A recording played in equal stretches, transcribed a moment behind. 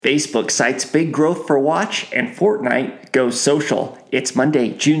Facebook cites big growth for Watch, and Fortnite goes social. It's Monday,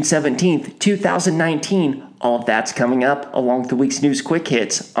 June 17th, 2019. All of that's coming up along with the week's news quick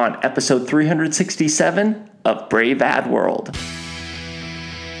hits on episode 367 of Brave Ad World.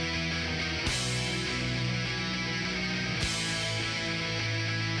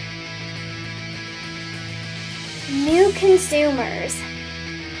 New consumers,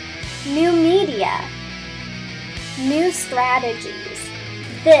 new media, new strategies.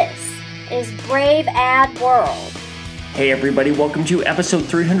 This is Brave Ad World. Hey everybody, welcome to episode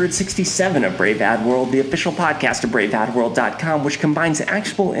 367 of Brave Ad World, the official podcast of braveadworld.com, which combines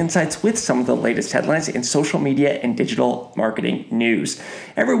actionable insights with some of the latest headlines in social media and digital marketing news.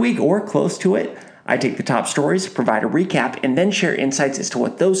 Every week or close to it, I take the top stories, provide a recap, and then share insights as to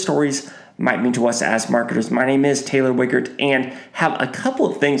what those stories might mean to us as marketers. My name is Taylor Wiggert and have a couple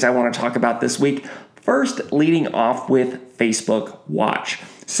of things I want to talk about this week. First, leading off with Facebook Watch.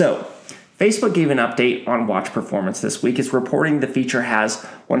 So, Facebook gave an update on Watch performance this week. It's reporting the feature has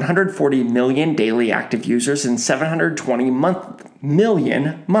 140 million daily active users and 720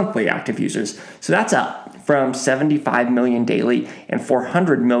 million monthly active users. So that's up from 75 million daily and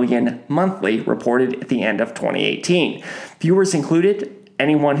 400 million monthly reported at the end of 2018. Viewers included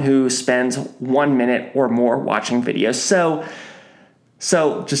anyone who spends 1 minute or more watching videos.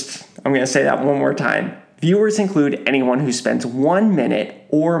 I'm going to say that one more time. Viewers include anyone who spends 1 minute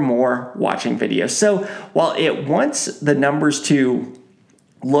or more watching videos. So while it wants the numbers to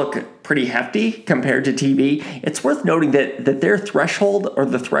look pretty hefty compared to TV, it's worth noting that their threshold, or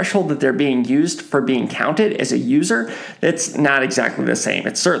the threshold that they're being used for being counted as a user, that's not exactly the same.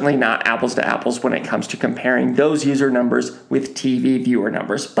 It's certainly not apples to apples when it comes to comparing those user numbers with TV viewer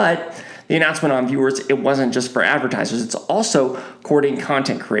numbers. But the announcement on viewers, it wasn't just for advertisers. It's also courting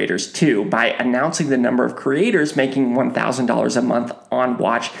content creators too. By announcing the number of creators making $1,000 a month on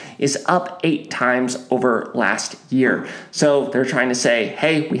Watch is up 8 times over last year. So they're trying to say,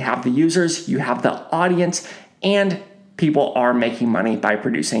 hey, we have the users, you have the audience, and people are making money by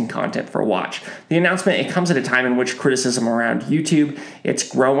producing content for Watch. The announcement, it comes at a time in which criticism around YouTube, it's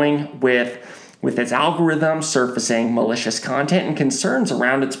growing with its algorithm surfacing malicious content and concerns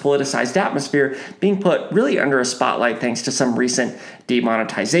around its politicized atmosphere being put really under a spotlight thanks to some recent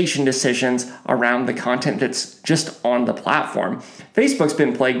demonetization decisions around the content that's just on the platform. Facebook's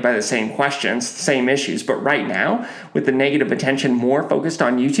been plagued by the same questions, same issues, but right now, with the negative attention more focused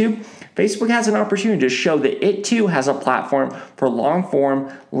on YouTube, Facebook has an opportunity to show that it too has a platform for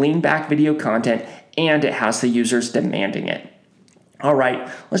long-form, lean-back video content, and it has the users demanding it. All right,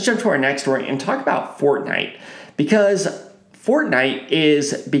 let's jump to our next story and talk about Fortnite, because Fortnite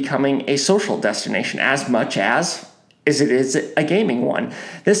is becoming a social destination as much as it is a gaming one.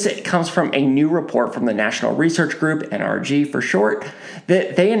 This comes from a new report from the National Research Group, NRG for short,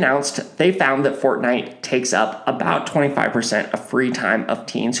 that they found that Fortnite takes up about 25% of free time of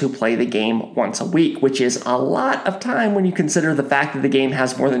teens who play the game once a week, which is a lot of time when you consider the fact that the game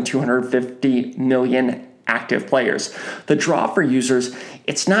has more than 250 million active players. The draw for users,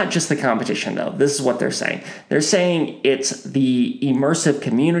 it's not just the competition though. This is what they're saying. They're saying it's the immersive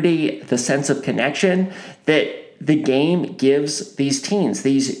community, the sense of connection that the game gives these teens,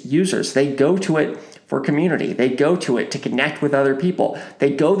 these users. They go to it for community. They go to it to connect with other people. They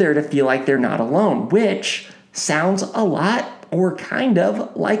go there to feel like they're not alone, which sounds a lot or kind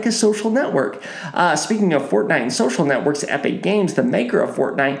of like a social network. Speaking of Fortnite and social networks, Epic Games, the maker of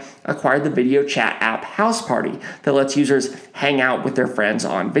Fortnite, acquired the video chat app House Party that lets users hang out with their friends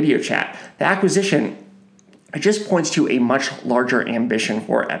on video chat. The acquisition, it just points to a much larger ambition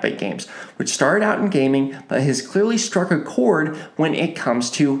for Epic Games, which started out in gaming, but has clearly struck a chord when it comes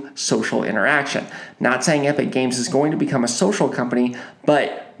to social interaction. Not saying Epic Games is going to become a social company,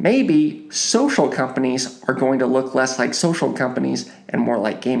 but maybe social companies are going to look less like social companies and more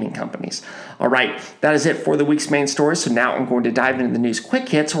like gaming companies. All right, that is it for the week's main stories. So now I'm going to dive into the news quick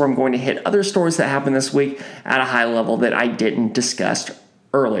hits, where I'm going to hit other stories that happened this week at a high level that I didn't discuss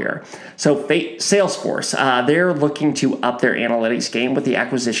earlier. So Salesforce, they're looking to up their analytics game with the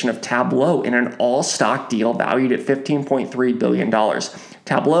acquisition of Tableau in an all-stock deal valued at $15.3 billion.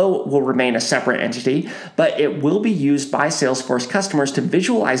 Tableau will remain a separate entity, but it will be used by Salesforce customers to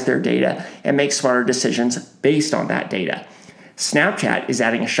visualize their data and make smarter decisions based on that data. Snapchat is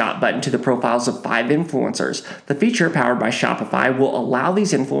adding a shop button to the profiles of 5 influencers. The feature, powered by Shopify, will allow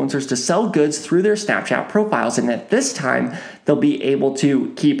these influencers to sell goods through their Snapchat profiles, and at this time, they'll be able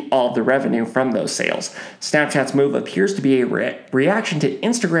to keep all of the revenue from those sales. Snapchat's move appears to be a reaction to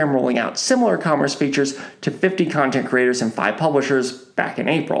Instagram rolling out similar commerce features to 50 content creators and 5 publishers back in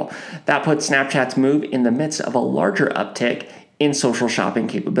April. That puts Snapchat's move in the midst of a larger uptick in social shopping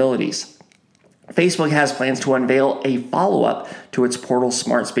capabilities. Facebook has plans to unveil a follow-up to its Portal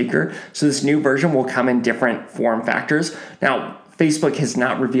smart speaker, so this new version will come in different form factors. Now, Facebook has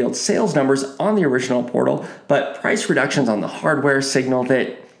not revealed sales numbers on the original Portal, but price reductions on the hardware signal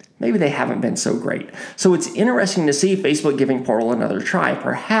that maybe they haven't been so great. So it's interesting to see Facebook giving Portal another try.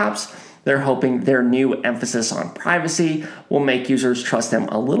 Perhaps they're hoping their new emphasis on privacy will make users trust them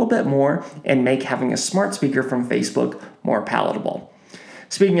a little bit more and make having a smart speaker from Facebook more palatable.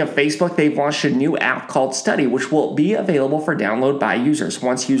 Speaking of Facebook, they've launched a new app called Study, which will be available for download by users.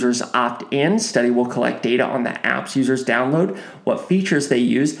 Once users opt in, Study will collect data on the apps users download, what features they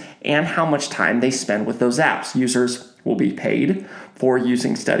use, and how much time they spend with those apps. Users will be paid for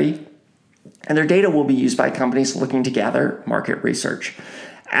using Study, and their data will be used by companies looking to gather market research.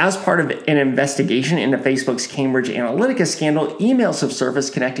 As part of an investigation into Facebook's Cambridge Analytica scandal, emails have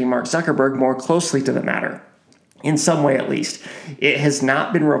surfaced connecting Mark Zuckerberg more closely to the matter. In some way, at least. It has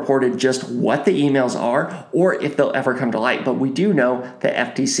not been reported just what the emails are or if they'll ever come to light, but we do know the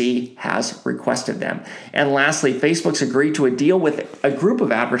FTC has requested them. And lastly, Facebook's agreed to a deal with a group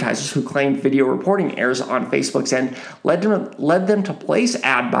of advertisers who claimed video reporting errors on Facebook's end led them to place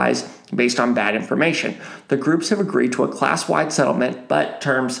ad buys based on bad information. The groups have agreed to a class-wide settlement, but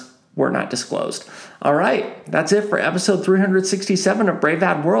terms were not disclosed. All right, that's it for episode 367 of Brave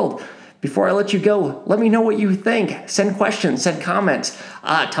Ad World. Before I let you go, let me know what you think. Send questions, send comments.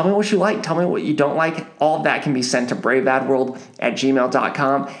 Tell me what you like, tell me what you don't like. All of that can be sent to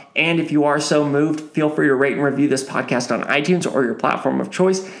braveadworld@gmail.com. And if you are so moved, feel free to rate and review this podcast on iTunes or your platform of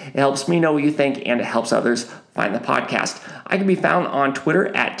choice. It helps me know what you think and it helps others find the podcast. I can be found on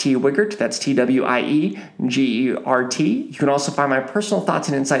Twitter at TWiegert, that's TWIEGERT. You can also find my personal thoughts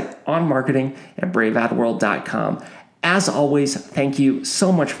and insight on marketing at braveadworld.com. As always, thank you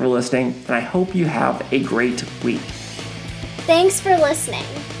so much for listening, and I hope you have a great week. Thanks for listening.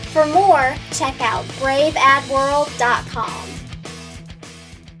 For more, check out braveadworld.com.